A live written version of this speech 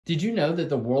Did you know that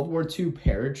the World War II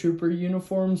paratrooper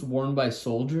uniforms worn by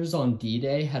soldiers on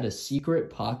D-Day had a secret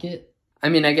pocket? I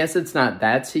mean, I guess it's not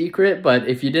that secret, but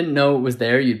if you didn't know it was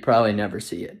there, you'd probably never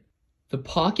see it. The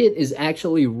pocket is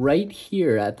actually right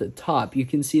here at the top. You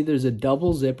can see there's a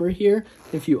double zipper here.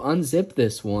 If you unzip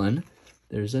this one,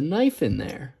 there's a knife in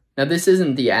there. Now, this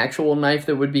isn't the actual knife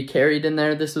that would be carried in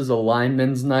there. This is a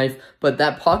lineman's knife, but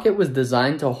that pocket was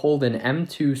designed to hold an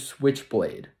M2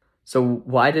 switchblade. So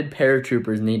why did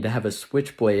paratroopers need to have a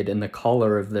switchblade in the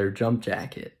collar of their jump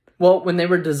jacket? Well, when they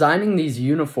were designing these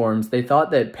uniforms, they thought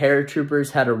that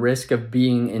paratroopers had a risk of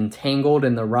being entangled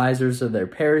in the risers of their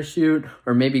parachute,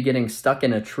 or maybe getting stuck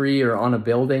in a tree or on a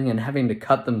building and having to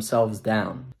cut themselves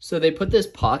down. So they put this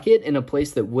pocket in a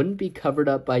place that wouldn't be covered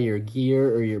up by your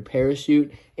gear or your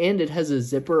parachute, and it has a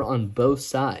zipper on both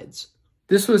sides.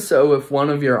 This was so if one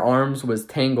of your arms was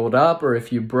tangled up or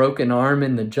if you broke an arm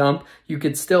in the jump, you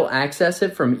could still access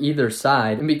it from either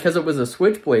side. And because it was a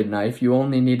switchblade knife, you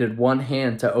only needed one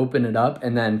hand to open it up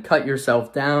and then cut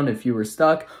yourself down if you were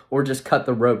stuck, or just cut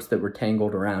the ropes that were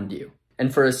tangled around you.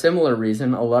 And for a similar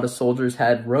reason, a lot of soldiers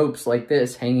had ropes like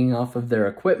this hanging off of their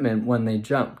equipment when they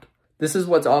jumped. This is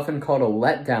what's often called a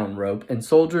letdown rope, and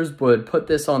soldiers would put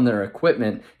this on their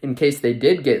equipment in case they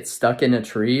did get stuck in a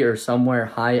tree or somewhere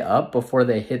high up before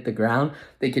they hit the ground.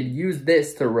 They could use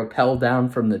this to rappel down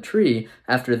from the tree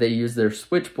after they use their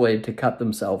switchblade to cut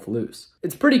themselves loose.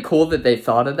 It's pretty cool that they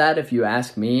thought of that, if you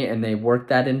ask me, and they worked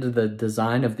that into the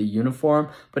design of the uniform,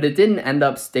 but it didn't end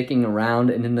up sticking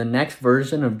around, and in the next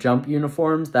version of jump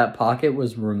uniforms, that pocket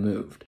was removed.